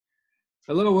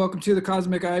Hello, welcome to the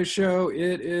Cosmic Eye Show.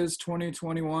 It is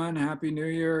 2021. Happy New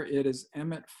Year. It is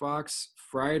Emmett Fox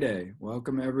Friday.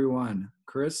 Welcome, everyone.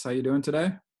 Chris, how you doing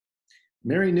today?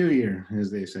 Merry New Year,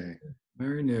 as they say.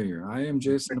 Merry New Year. I am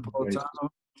Jason Napolitano,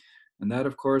 and that,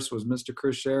 of course, was Mr.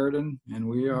 Chris Sheridan, and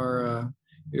we are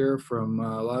here from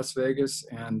Las Vegas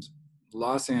and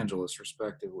Los Angeles,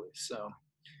 respectively. So,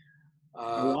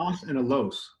 A loss and a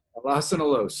los. a Los and a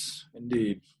Los,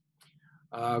 indeed.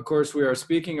 Of course, we are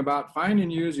speaking about Find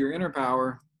and Use Your Inner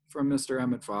Power from Mr.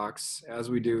 Emmett Fox, as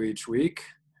we do each week.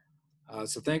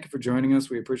 So thank you for joining us.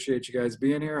 We appreciate you guys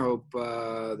being here. Hope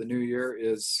the new year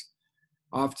is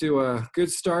off to a good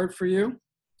start for you.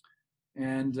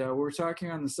 And we're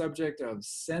talking on the subject of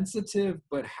sensitive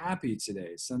but happy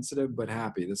today. Sensitive but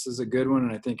happy. This is a good one,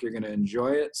 and I think you're going to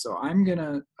enjoy it. So I'm going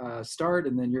to start,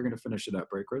 and then you're going to finish it up,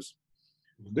 right, Chris?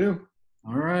 Will do.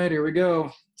 All right, here we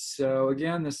go. So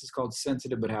again, this is called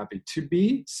sensitive but happy. To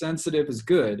be sensitive is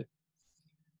good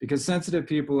because sensitive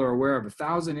people are aware of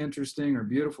 1,000 interesting or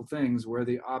beautiful things where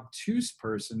the obtuse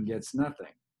person gets nothing.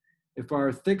 If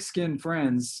our thick-skinned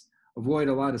friends avoid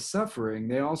a lot of suffering,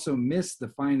 they also miss the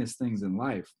finest things in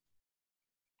life.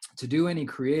 To do any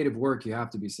creative work, you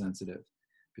have to be sensitive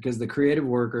because the creative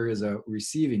worker is a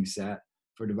receiving set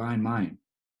for divine mind.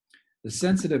 The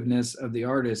sensitiveness of the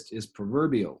artist is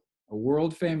proverbial. A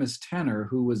world-famous tenor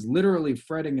who was literally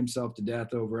fretting himself to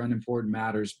death over unimportant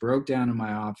matters broke down in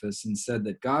my office and said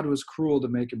that God was cruel to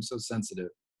make him so sensitive.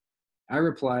 I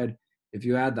replied, if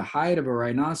you had the hide of a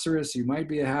rhinoceros, you might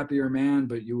be a happier man,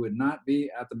 but you would not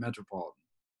be at the Metropolitan.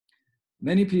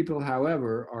 Many people,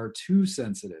 however, are too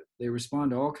sensitive. They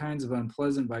respond to all kinds of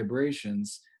unpleasant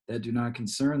vibrations that do not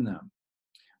concern them.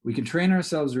 We can train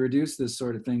ourselves to reduce this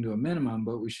sort of thing to a minimum,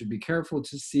 but we should be careful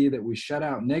to see that we shut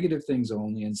out negative things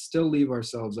only and still leave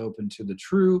ourselves open to the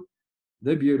true,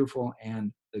 the beautiful,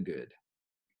 and the good.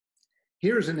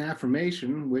 Here's an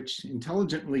affirmation which,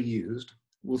 intelligently used,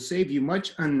 will save you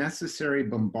much unnecessary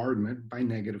bombardment by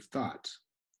negative thoughts.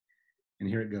 And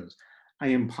here it goes. I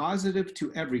am positive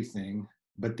to everything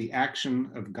but the action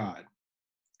of God.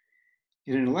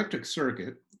 In an electric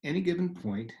circuit, any given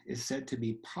point is said to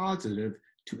be positive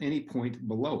to any point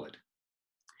below it,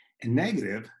 and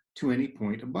negative to any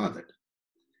point above it.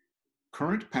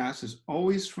 Current passes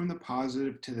always from the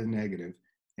positive to the negative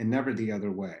and never the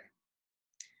other way.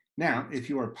 Now, if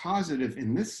you are positive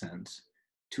in this sense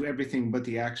to everything but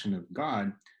the action of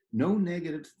God, no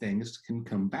negative things can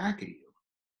come back at you.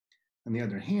 On the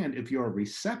other hand, if you are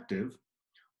receptive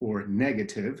or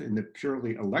negative in the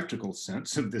purely electrical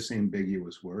sense of this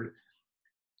ambiguous word,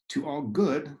 to all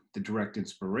good, the direct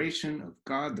inspiration of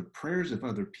God, the prayers of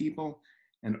other people,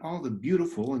 and all the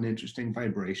beautiful and interesting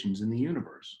vibrations in the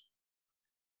universe.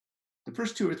 The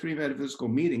first 2 or 3 metaphysical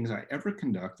meetings I ever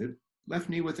conducted left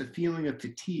me with a feeling of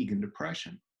fatigue and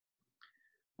depression.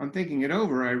 On thinking it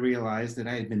over, I realized that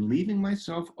I had been leaving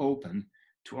myself open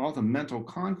to all the mental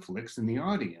conflicts in the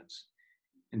audience.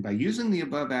 And by using the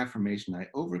above affirmation, I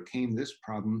overcame this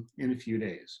problem in a few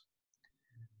days.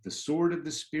 The sword of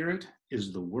the Spirit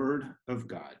is the word of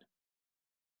God.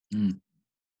 The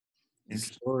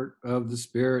sword of the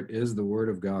Spirit is the word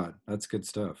of God. That's good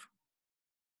stuff.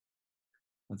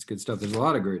 That's good stuff. There's a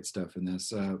lot of great stuff in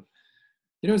this.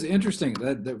 It's interesting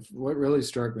that what really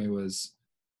struck me was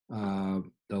the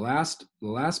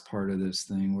last part of this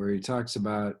thing where he talks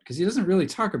about, because he doesn't really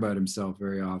talk about himself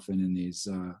very often in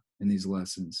these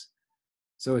lessons.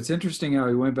 So it's interesting how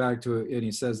he went back to it, and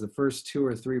he says the first 2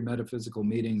 or 3 metaphysical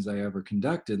meetings I ever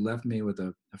conducted left me with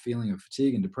a feeling of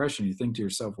fatigue and depression. You think to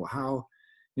yourself, well, how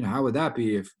would that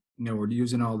be if we're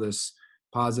using all this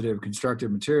positive, constructive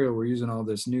material, we're using all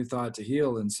this new thought to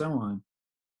heal, and so on.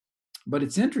 But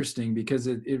it's interesting because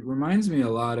it reminds me a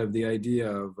lot of the idea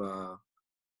of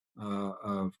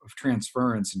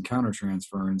transference and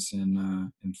countertransference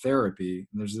in therapy.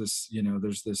 And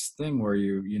there's this thing where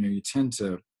you tend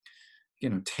to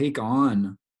take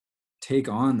on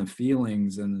the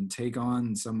feelings and then take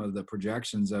on some of the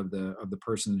projections of the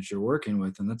person that you're working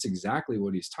with, and that's exactly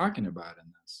what he's talking about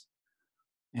in this.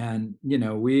 And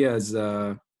we as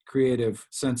creative,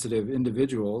 sensitive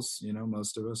individuals,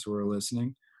 most of us who are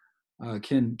listening,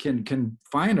 can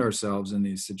find ourselves in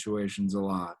these situations a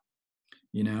lot.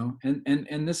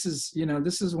 And this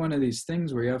is one of these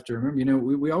things where you have to remember,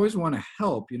 we always want to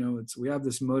help. We have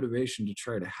this motivation to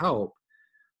try to help,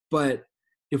 but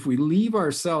if we leave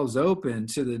ourselves open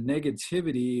to the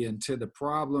negativity and to the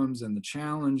problems and the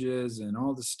challenges and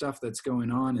all the stuff that's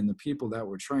going on in the people that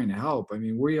we're trying to help, I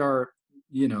mean, we are,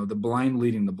 the blind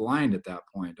leading the blind at that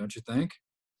point, don't you think?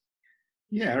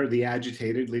 Yeah, or the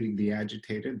agitated leading the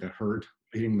agitated, the hurt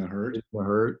leading the hurt. The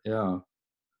hurt, yeah.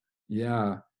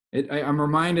 Yeah. I'm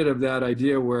reminded of that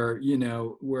idea where,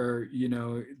 when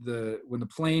the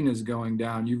plane is going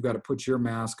down, you've got to put your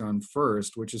mask on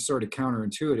first, which is sort of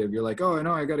counterintuitive. You're like, oh, I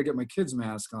know I got to get my kid's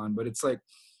mask on. But it's like,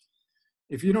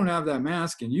 if you don't have that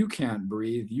mask and you can't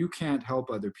breathe, you can't help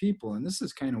other people. And this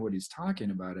is kind of what he's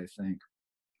talking about, I think.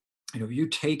 You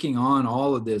taking on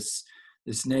all of this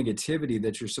negativity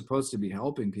that you're supposed to be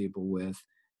helping people with,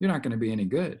 you're not going to be any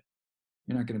good.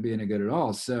 You're not going to be any good at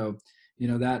all. So,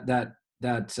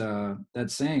 that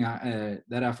saying,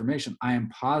 that affirmation, I am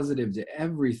positive to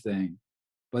everything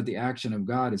but the action of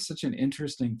God, is such an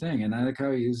interesting thing. And I like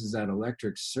how he uses that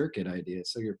electric circuit idea.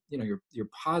 So you're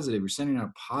positive, you're sending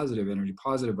out positive energy,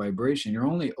 positive vibration. You're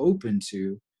only open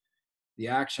to the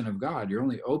action of God. You're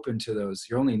only open to those,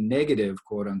 you're only negative,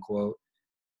 quote unquote,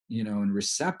 and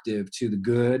receptive to the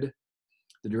good,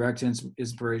 the direct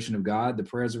inspiration of God, the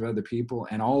prayers of other people,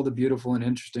 and all the beautiful and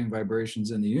interesting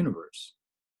vibrations in the universe.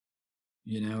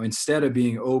 Instead of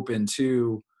being open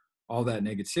to all that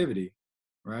negativity,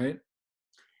 right?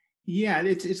 Yeah,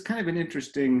 it's kind of an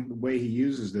interesting way he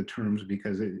uses the terms,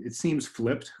 because it seems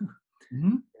flipped.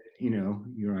 Mm-hmm.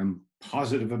 I'm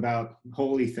positive about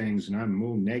holy things, and I'm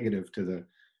more negative to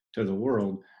the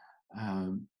world.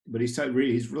 But he's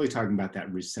really talking about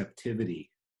that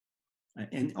receptivity,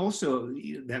 and also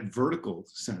that vertical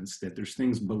sense that there's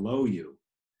things below you.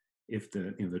 If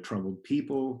the troubled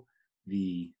people,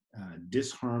 the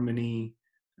disharmony,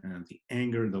 the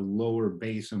anger, the lower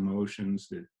base emotions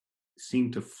that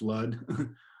seem to flood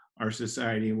our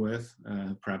society with,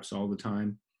 perhaps all the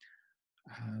time,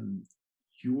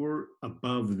 you're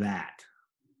above that.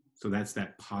 So that's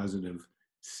that positive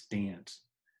stance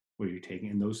where you're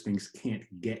taking, and those things can't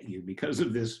get you because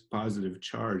of this positive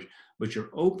charge, but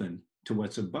you're open to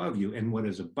what's above you, and what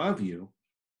is above you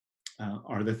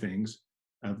are the things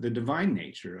of the divine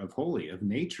nature, of holy, of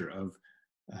nature, of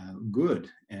good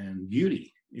and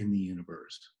beauty in the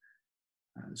universe.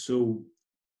 So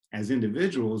as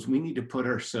individuals, we need to put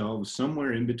ourselves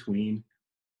somewhere in between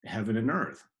heaven and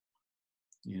earth.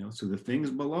 So the things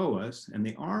below us, and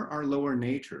they are our lower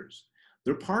natures,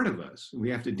 they're part of us. We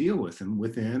have to deal with them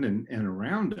within and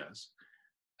around us.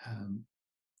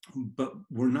 But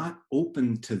we're not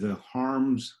open to the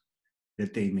harms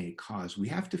that they may cause. We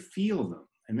have to feel them.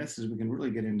 And this is, we can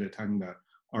really get into talking about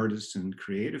artists and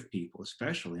creative people,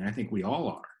 especially. And I think we all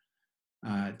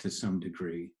are to some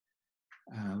degree.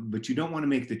 But you don't want to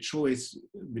make the choice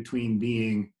between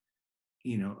being,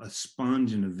 a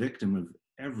sponge and a victim of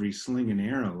every sling and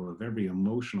arrow, of every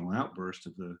emotional outburst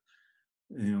of the,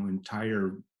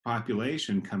 entire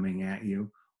population coming at you,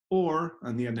 or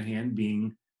on the other hand,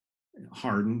 being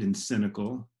hardened and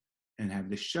cynical and have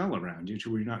this shell around you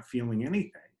where you're not feeling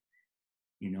anything.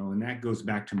 And that goes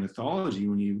back to mythology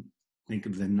when you think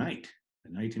of the knight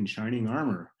in shining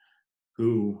armor,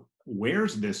 who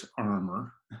wears this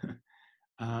armor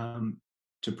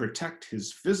to protect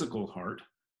his physical heart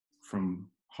from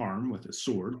harm with a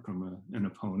sword from an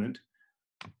opponent.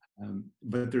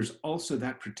 But there's also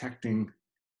that protecting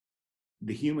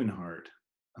the human heart,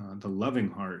 the loving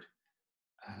heart,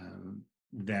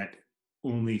 that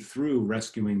only through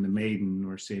rescuing the maiden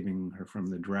or saving her from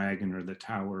the dragon or the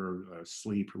tower or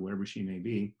sleep or wherever she may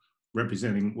be,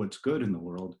 representing what's good in the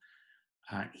world,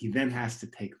 he then has to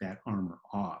take that armor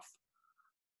off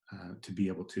to be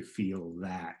able to feel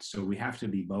that. So we have to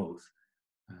be both.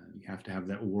 You have to have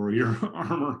that warrior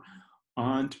armor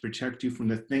on to protect you from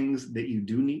the things that you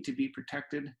do need to be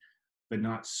protected, but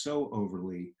not so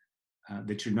overly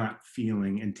that you're not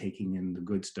feeling and taking in the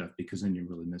good stuff, because then you're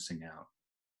really missing out.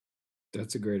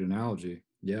 That's a great analogy.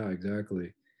 Yeah,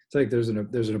 exactly. It's like there's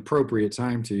an appropriate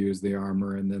time to use the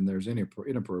armor, and then there's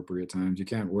inappropriate times. You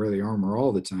can't wear the armor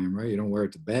all the time, right? You don't wear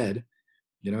it to bed.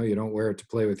 You don't wear it to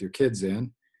play with your kids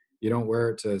in. You don't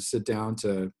wear it to sit down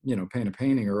to, paint a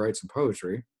painting or write some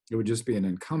poetry. It would just be an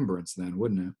encumbrance then,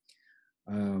 wouldn't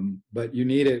it? But you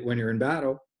need it when you're in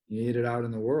battle. You need it out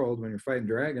in the world when you're fighting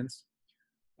dragons.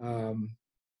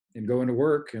 And going to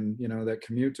work, and that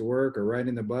commute to work, or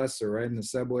riding the bus, or riding the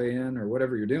subway in, or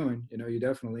whatever you're doing, you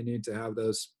definitely need to have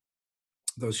those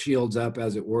shields up,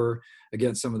 as it were,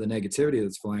 against some of the negativity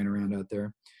that's flying around out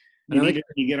there. And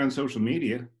you get on social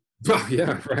media. Oh,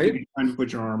 yeah, right. You're trying to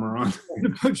put your armor on.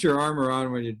 Put your armor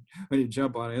on when you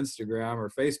jump on Instagram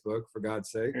or Facebook, for God's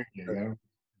sake. Yeah,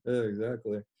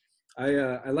 exactly.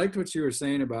 I liked what you were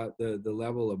saying about the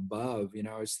level above.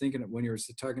 I was thinking when you were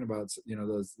talking about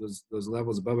those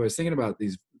levels above, I was thinking about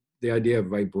the idea of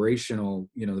vibrational,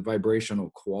 the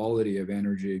vibrational quality of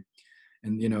energy,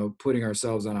 and putting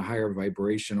ourselves on a higher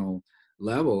vibrational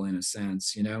level, in a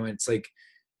sense. And it's like,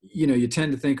 you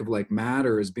tend to think of like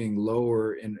matter as being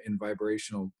lower in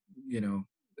vibrational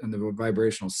the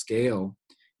vibrational scale,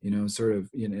 sort of,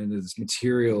 in this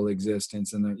material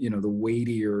existence, and the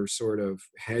weightier, sort of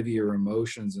heavier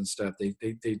emotions and stuff,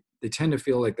 they tend to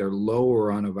feel like they're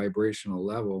lower on a vibrational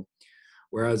level.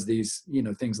 Whereas these,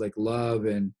 things like love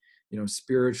and,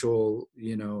 spiritual,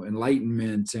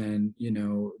 enlightenment, and,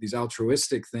 these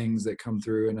altruistic things that come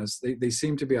through in us, they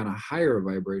seem to be on a higher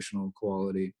vibrational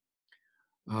quality.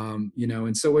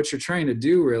 And so what you're trying to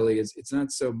do really is, it's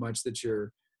not so much that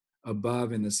you're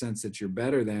above in the sense that you're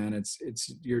better than, it's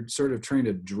you're sort of trying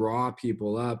to draw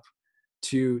people up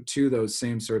to those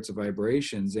same sorts of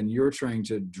vibrations, and you're trying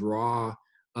to draw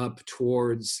up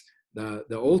towards the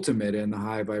ultimate in the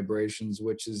high vibrations,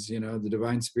 which is, the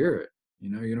divine spirit,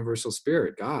 universal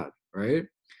spirit, God, right?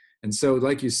 And so,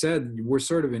 like you said, we're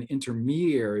sort of an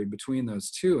intermediary between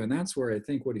those two, and that's where I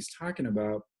think what he's talking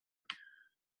about,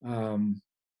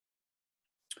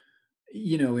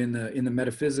 in the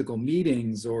metaphysical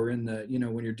meetings, or in the,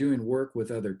 when you're doing work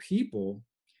with other people,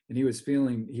 and he was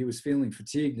feeling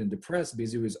fatigued and depressed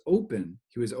because he was open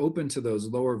to those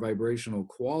lower vibrational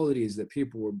qualities that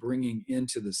people were bringing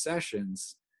into the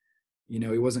sessions. He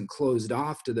wasn't closed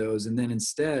off to those. And then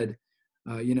instead,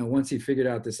 once he figured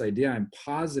out this idea, I'm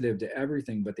positive to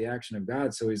everything but the action of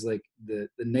God. So he's like, the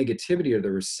negativity, or the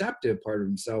receptive part of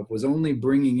himself, was only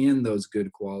bringing in those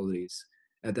good qualities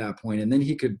at that point. And then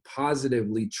he could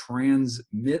positively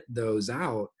transmit those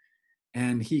out,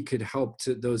 and he could help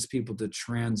those people to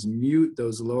transmute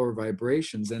those lower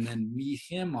vibrations and then meet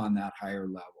him on that higher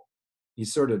level.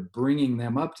 He's sort of bringing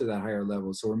them up to that higher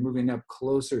level. So we're moving up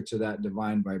closer to that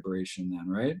divine vibration then,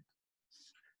 right?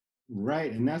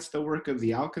 Right. And that's the work of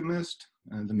the alchemist,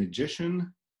 the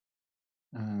magician,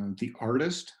 the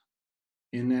artist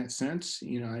in that sense.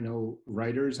 I know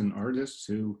writers and artists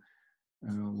who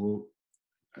will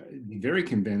be very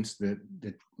convinced that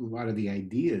a lot of the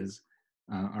ideas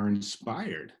are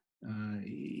inspired.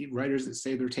 Writers that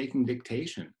say they're taking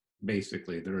dictation,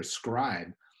 basically. They're a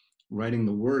scribe writing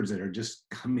the words that are just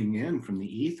coming in from the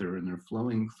ether, and they're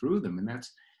flowing through them. And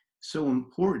that's so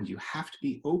important. You have to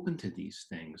be open to these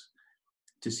things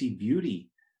to see beauty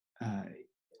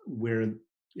where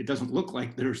it doesn't look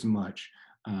like there's much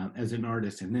as an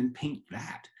artist, and then paint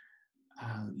that.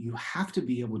 You have to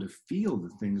be able to feel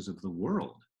the things of the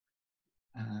world.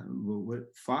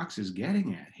 What Fox is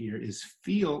getting at here is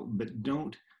feel, but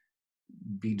don't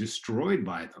be destroyed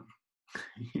by them,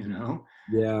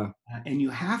 Yeah. And you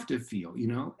have to feel,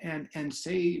 and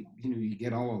say, you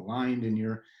get all aligned and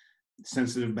you're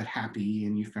sensitive but happy,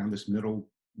 and you found this middle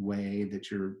way that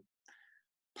you're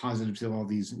positive to all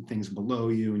these things below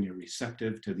you, and you're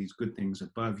receptive to these good things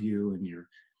above you, and you're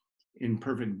in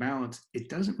perfect balance. It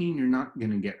doesn't mean you're not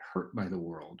going to get hurt by the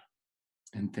world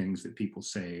and things that people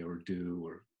say or do,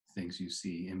 or things you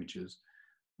see, images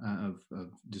of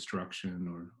destruction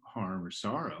or harm or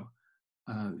sorrow.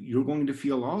 You're going to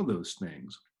feel all those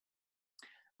things,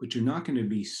 but you're not going to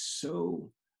be so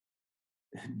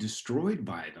destroyed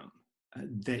by them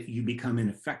that you become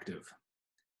ineffective.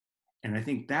 And I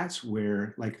think that's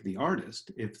where, like the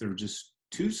artist, if they're just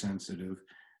too sensitive,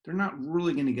 they're not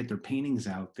really going to get their paintings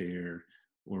out there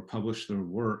or publish their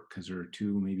work because they're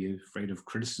too maybe afraid of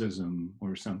criticism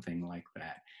or something like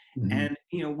that. Mm-hmm. And,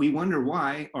 we wonder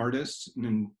why artists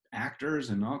and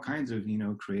actors and all kinds of,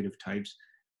 creative types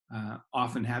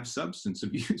often have substance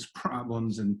abuse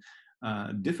problems and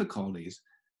difficulties.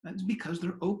 That's because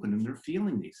they're open and they're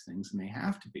feeling these things, and they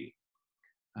have to be.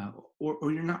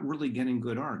 Or you're not really getting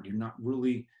good art. You're not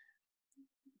really,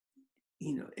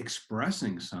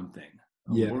 expressing something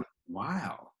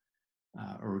worthwhile,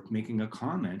 or making a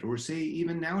comment. Or say,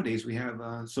 even nowadays, we have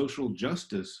social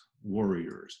justice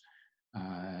warriors,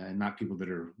 not people that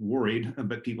are worried,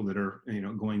 but people that are,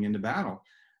 going into battle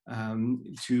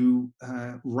to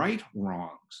right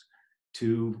wrongs,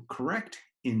 to correct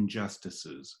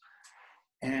injustices.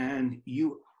 And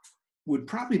you would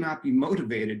probably not be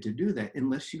motivated to do that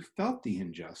unless you felt the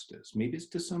injustice. Maybe it's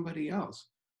to somebody else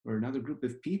or another group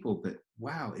of people, but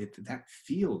wow, that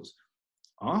feels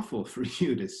awful for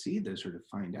you to see this, or to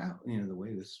find out, the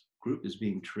way this group is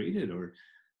being treated, or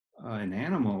an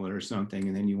animal or something,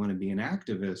 and then you want to be an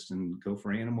activist and go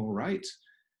for animal rights.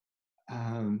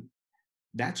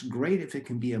 That's great if it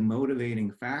can be a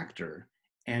motivating factor,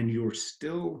 and you're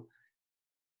still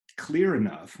clear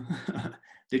enough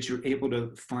that you're able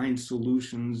to find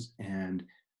solutions and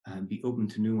be open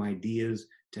to new ideas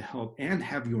to help, and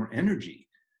have your energy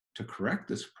to correct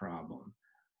this problem.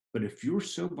 But if you're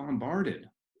so bombarded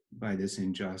by this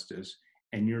injustice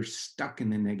and you're stuck in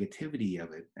the negativity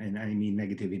of it, and I mean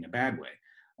negativity in a bad way,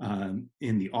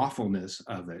 in the awfulness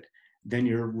of it, then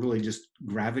you're really just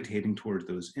gravitating towards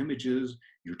those images.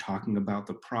 You're talking about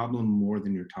the problem more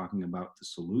than you're talking about the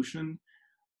solution.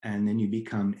 And then you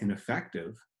become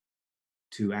ineffective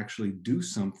to actually do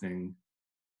something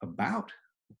about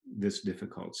this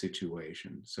difficult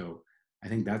situation. So I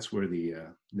think that's where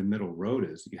the middle road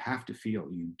is. You have to feel.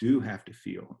 You do have to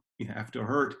feel. You have to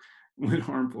hurt when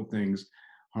harmful things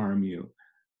harm you.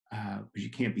 But you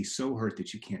can't be so hurt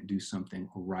that you can't do something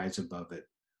or rise above it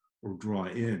or draw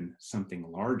in something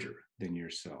larger than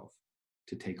yourself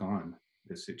to take on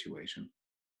this situation.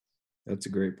 That's a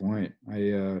great point.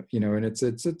 And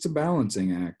it's a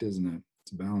balancing act, isn't it?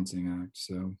 It's a balancing act.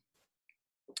 So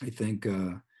I think,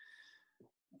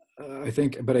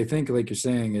 but I think, like you're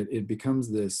saying, it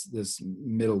becomes this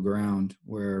middle ground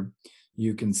where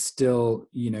you can still,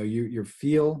 you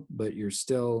feel, but you're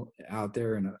still out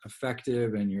there and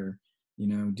effective, and you're,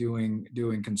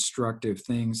 doing constructive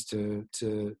things to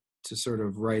sort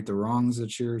of right the wrongs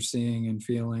that you're seeing and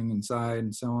feeling inside,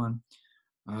 and so on.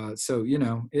 So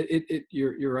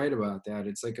you're right about that.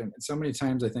 It's like so many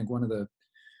times I think one of the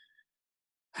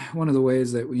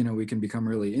ways that we can become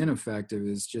really ineffective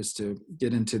is just to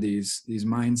get into these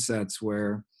mindsets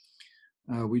where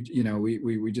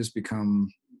we just become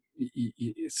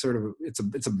sort of,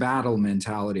 it's a battle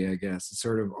mentality, I guess. It's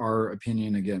sort of our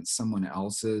opinion against someone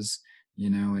else's,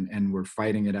 and we're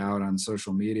fighting it out on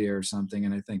social media or something.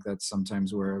 And I think that's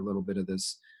sometimes where a little bit of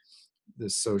this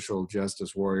social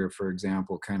justice warrior, for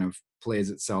example, kind of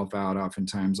plays itself out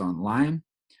oftentimes online,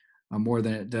 more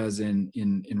than it does in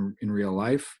real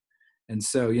life. And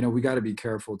so, we got to be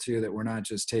careful too that we're not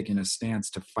just taking a stance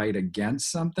to fight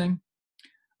against something,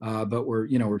 but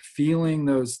we're feeling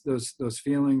those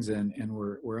feelings, and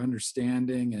we're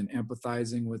understanding and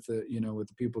empathizing with with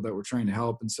the people that we're trying to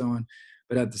help, and so on.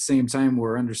 But at the same time,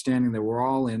 we're understanding that we're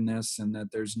all in this, and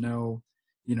that there's no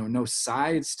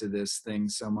sides to this thing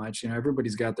so much.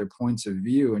 Everybody's got their points of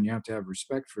view, and you have to have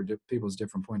respect for people's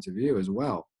different points of view as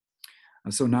well.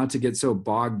 So not to get so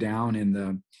bogged down in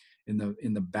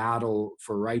the battle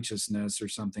for righteousness or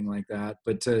something like that,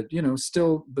 but to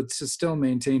still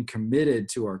maintain committed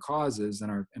to our causes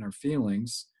and our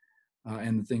feelings,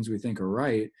 and the things we think are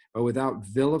right, but without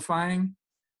vilifying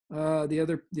the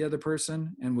other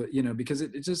person. And because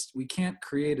it just, we can't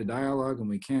create a dialogue, and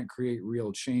we can't create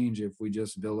real change if we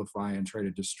just vilify and try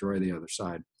to destroy the other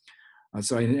side.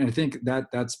 So I think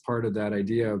that's part of that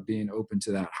idea of being open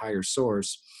to that higher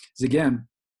source. Is, again,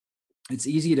 it's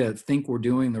easy to think we're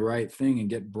doing the right thing and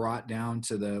get brought down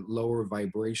to the lower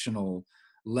vibrational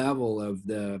level of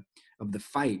the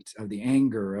fight, of the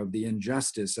anger, of the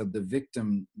injustice, of the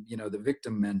victim, the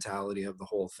victim mentality of the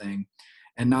whole thing,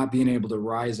 and not being able to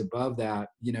rise above that,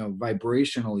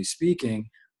 vibrationally speaking,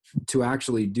 to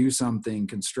actually do something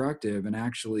constructive and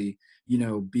actually,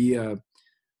 be a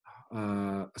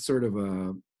sort of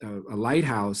a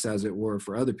lighthouse, as it were,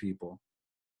 for other people.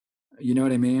 You know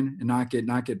what I mean? And not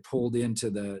get pulled into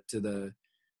the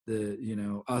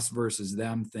us versus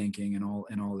them thinking, and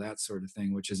all that sort of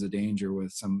thing, which is a danger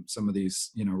with some of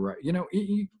these,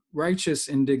 righteous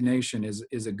indignation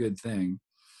is a good thing.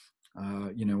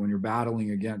 When you're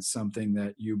battling against something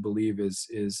that you believe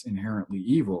is inherently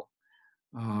evil.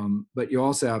 But you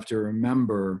also have to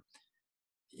remember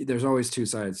there's always two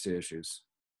sides to issues.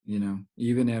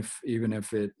 Even if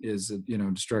it is a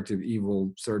destructive,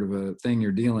 evil sort of a thing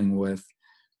you're dealing with,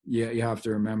 you have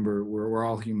to remember we're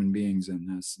all human beings in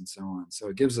this, and so on. So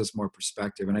it gives us more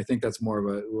perspective, and I think that's more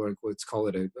of let's call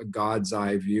it a God's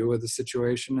eye view of the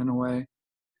situation, in a way.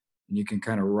 And you can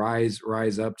kind of rise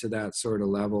up to that sort of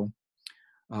level.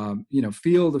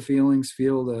 Feel the feelings,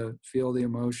 feel the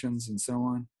emotions, and so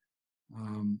on.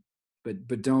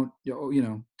 But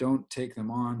don't take them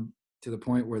on to the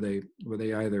point where they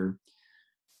either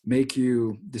make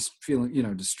you feeling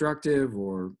destructive,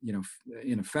 or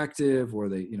ineffective, or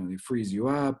they freeze you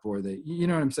up, or they, what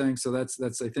I'm saying. So that's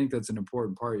I think that's an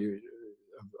important part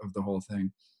of the whole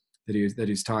thing that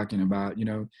he's talking about.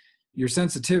 Your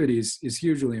sensitivity is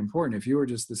hugely important. If you were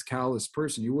just this callous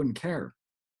person, you wouldn't care.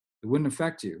 It wouldn't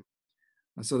affect you.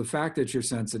 So the fact that you're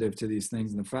sensitive to these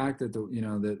things, and the fact that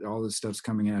that all this stuff's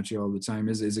coming at you all the time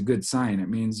is a good sign. It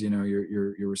means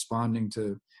you're responding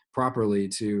properly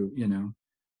to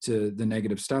the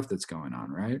negative stuff that's going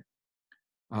on, right?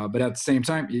 But at the same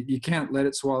time, you can't let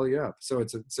it swallow you up. So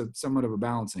it's a somewhat of a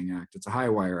balancing act. It's a high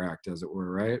wire act, as it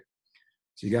were, right?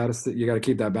 So you got to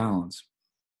keep that balance.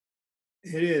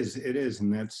 It is,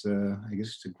 and that's I guess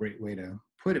it's a great way to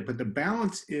put it. But the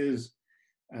balance is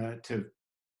to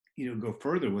go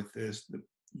further with this.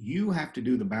 You have to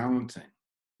do the balancing.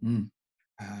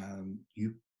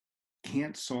 You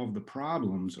can't solve the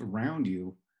problems around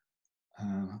you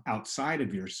outside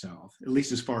of yourself, at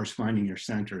least as far as finding your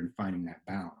center and finding that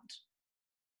balance.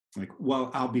 Like,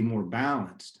 well, I'll be more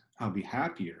balanced, I'll be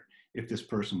happier if this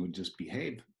person would just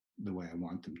behave the way I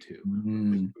want them to.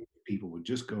 Mm. If people would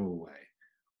just go away,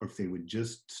 or if they would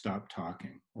just stop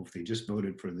talking, or if they just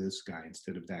voted for this guy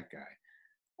instead of that guy.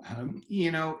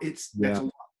 That's a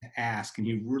lot to ask, and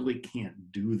you really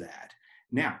can't do that.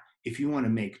 Now, if you want to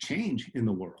make change in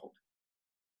the world,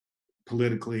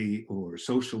 politically or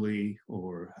socially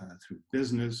or through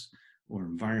business or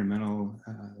environmental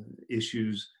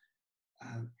issues,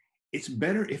 it's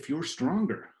better if you're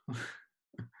stronger.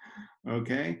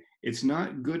 Okay? It's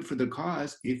not good for the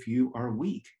cause if you are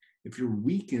weak. If you're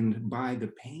weakened by the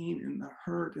pain and the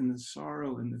hurt and the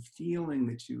sorrow and the feeling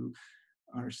that you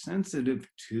are sensitive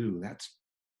to, that's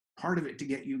part of it to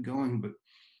get you going. But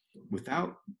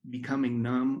without becoming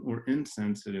numb or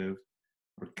insensitive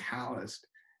or calloused,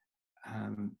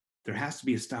 there has to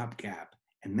be a stopgap,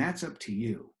 and that's up to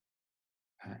you.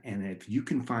 And if you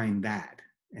can find that,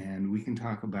 and we can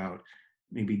talk about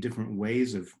maybe different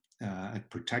ways of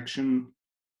protection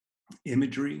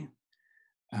imagery.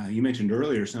 You mentioned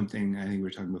earlier something, I think we were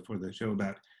talking before the show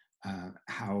about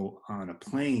how on a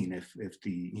plane, if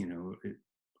the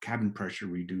cabin pressure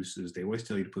reduces, they always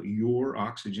tell you to put your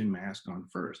oxygen mask on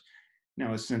first.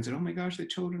 Now, a sense that, oh my gosh, the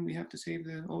children, we have to save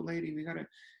the old lady, we gotta,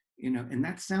 and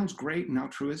that sounds great and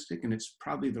altruistic, and it's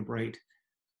probably the right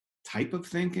type of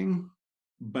thinking,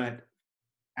 but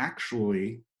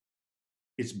actually,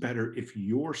 it's better if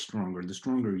you're stronger. The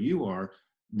stronger you are,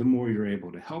 the more you're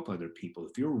able to help other people.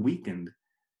 If you're weakened,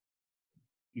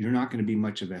 you're not going to be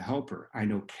much of a helper. I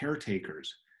know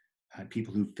caretakers,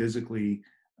 people who physically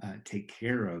take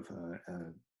care of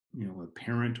a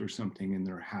parent or something in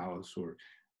their house, or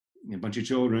a bunch of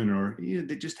children, or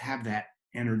they just have that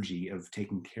energy of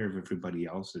taking care of everybody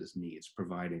else's needs,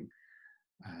 providing,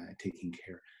 taking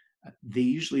care. They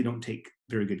usually don't take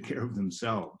very good care of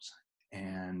themselves,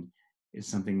 and it's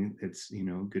something that's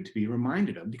good to be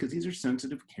reminded of, because these are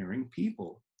sensitive, caring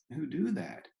people who do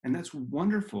that, and that's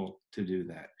wonderful to do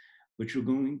that. But you're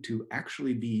going to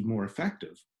actually be more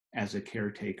effective as a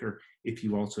caretaker if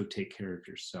you also take care of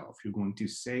yourself. You're going to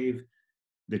save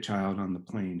the child on the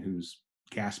plane who's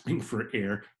gasping for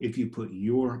air if you put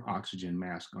your oxygen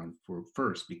mask on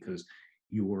first, because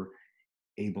you're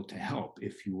able to help.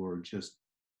 If you're just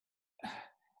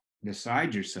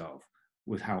beside yourself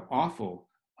with how awful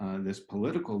this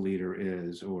political leader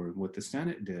is, or what the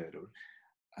Senate did, or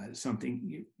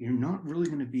something, you're not really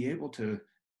going to be able to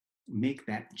make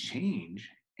that change.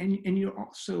 And you're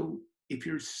also, if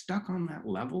you're stuck on that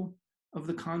level of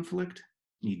the conflict,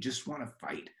 you just want to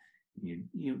fight,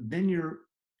 then you're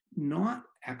not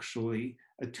actually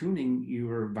attuning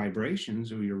your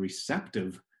vibrations, or your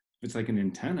receptive. It's like an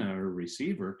antenna or a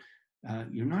receiver.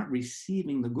 You're not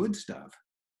receiving the good stuff.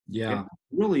 Yeah. It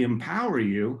really empower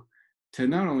you to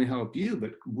not only help you,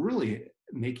 but really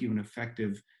make you an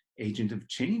effective agent of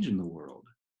change in the world.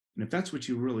 And if that's what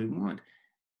you really want,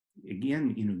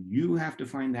 again, you have to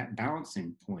find that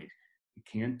balancing point. You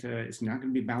can't, it's not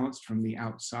going to be balanced from the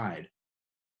outside.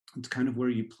 It's kind of where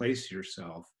you place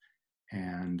yourself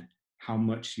and how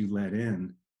much you let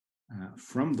in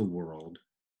from the world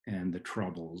and the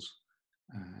troubles,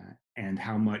 and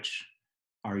how much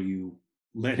are you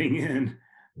letting in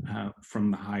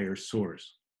from the higher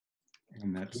source.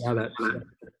 And that's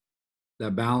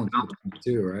that balance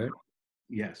too, right?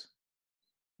 Yes.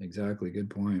 Exactly. Good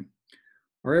point.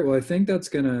 All right. Well, I think that's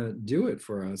gonna do it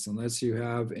for us, unless you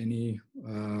have any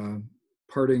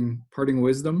parting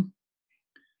wisdom,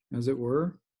 as it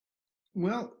were.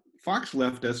 Well, Fox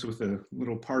left us with a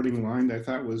little parting line that I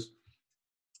thought was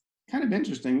kind of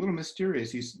interesting, a little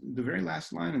mysterious. The very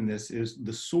last line in this is,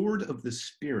 "The sword of the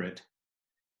Spirit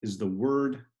is the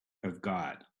word of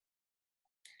God."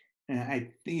 And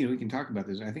I think we can talk about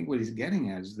this. I think what he's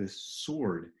getting at is this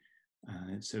sword.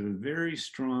 It's a very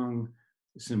strong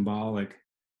symbolic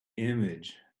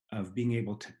image of being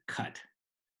able to cut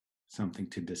something,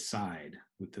 to decide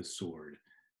with the sword.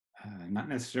 Not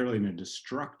necessarily in a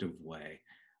destructive way,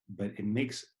 but it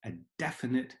makes a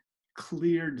definite,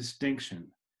 clear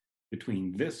distinction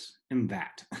between this and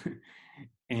that.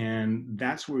 And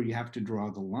that's where you have to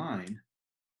draw the line,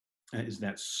 is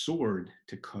that sword,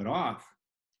 to cut off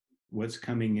what's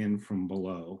coming in from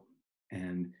below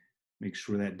and make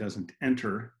sure that doesn't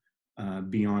enter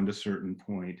beyond a certain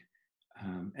point.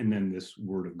 And then this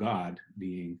word of God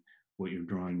being what you're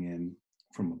drawing in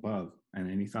from above.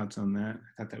 And any thoughts on that?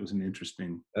 I thought that was an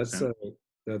interesting. That's a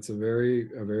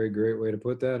very great way to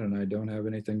put that, and I don't have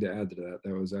anything to add to that.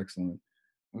 That was excellent.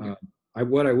 Okay.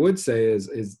 What I would say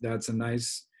is that's a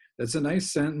nice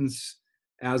sentence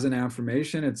as an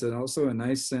affirmation, it's also a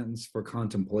nice sentence for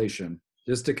contemplation,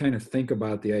 just to kind of think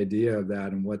about the idea of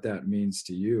that and what that means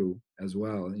to you as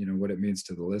well, what it means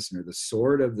to the listener. The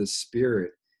sword of the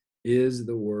Spirit is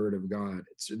the word of God.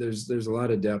 There's a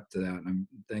lot of depth to that, and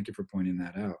thank you for pointing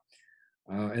that out.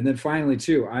 And then finally,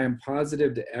 too, I am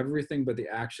positive to everything but the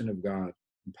action of God.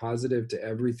 I'm positive to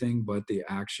everything but the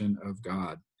action of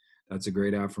God. That's a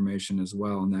great affirmation as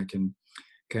well, and that can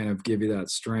kind of give you that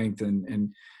strength.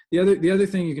 And the other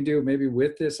thing you can do maybe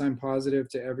with this, I'm positive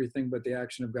to everything but the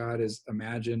action of God, is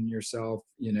imagine yourself,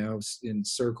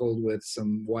 encircled with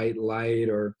some white light,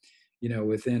 or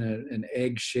within an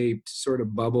egg-shaped sort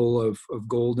of bubble of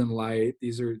golden light.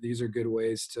 These are good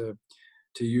ways to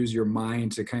use your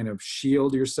mind to kind of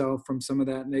shield yourself from some of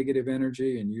that negative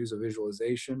energy, and use a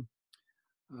visualization.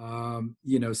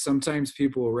 Sometimes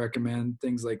people will recommend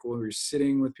things like, when you're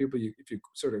sitting with people, if you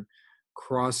sort of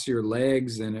cross your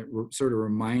legs, and it sort of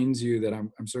reminds you that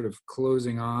I'm sort of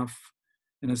closing off,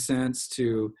 in a sense,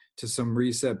 to some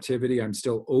receptivity. I'm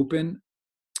still open,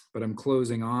 but I'm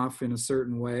closing off in a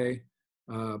certain way,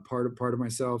 part of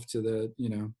myself to the,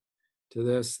 to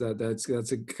this.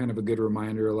 That's a kind of a good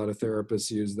reminder. A lot of therapists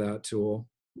use that tool.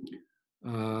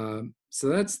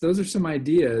 So those are some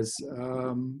ideas.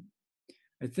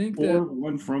 I think or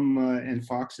one from, and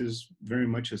Fox is very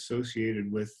much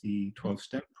associated with the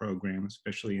 12-step program,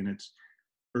 especially in its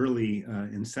early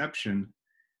inception.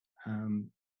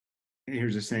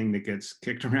 Here's a saying that gets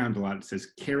kicked around a lot. It says,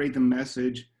 carry the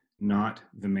message, not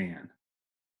the man.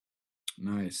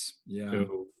 Nice. Yeah.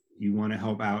 So you want to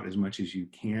help out as much as you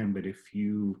can, but if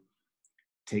you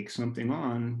take something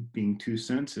on being too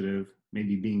sensitive,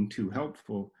 maybe being too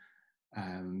helpful,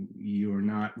 you're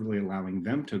not really allowing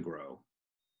them to grow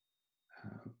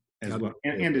as well.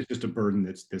 And it's just a burden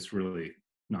that's really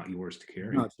not yours to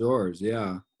carry. Not yours.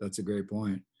 Yeah, that's a great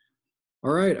point.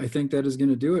 All right, I think that is going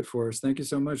to do it for us. Thank you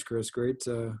so much, Chris. Great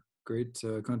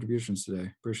contributions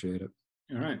today. Appreciate it.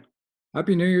 All right.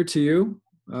 Happy New Year to you,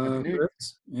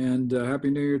 Chris, and Happy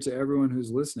New Year to everyone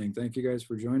who's listening. Thank you guys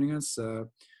for joining us.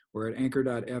 We're at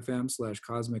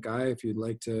anchor.fm/cosmic eye if you'd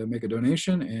like to make a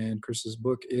donation. And Chris's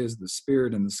book is The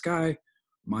Spirit in the Sky.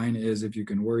 Mine is If You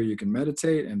Can Worry, You Can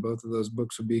Meditate. And both of those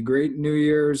books would be great New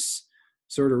Year's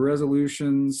sort of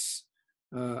resolutions,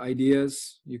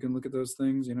 ideas. You can look at those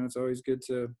things. It's always good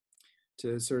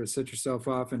to sort of set yourself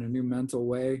off in a new mental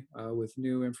way with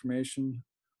new information,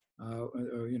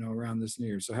 around this New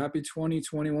Year. So happy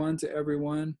 2021 to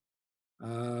everyone.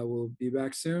 We'll be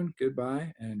back soon.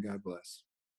 Goodbye and God bless.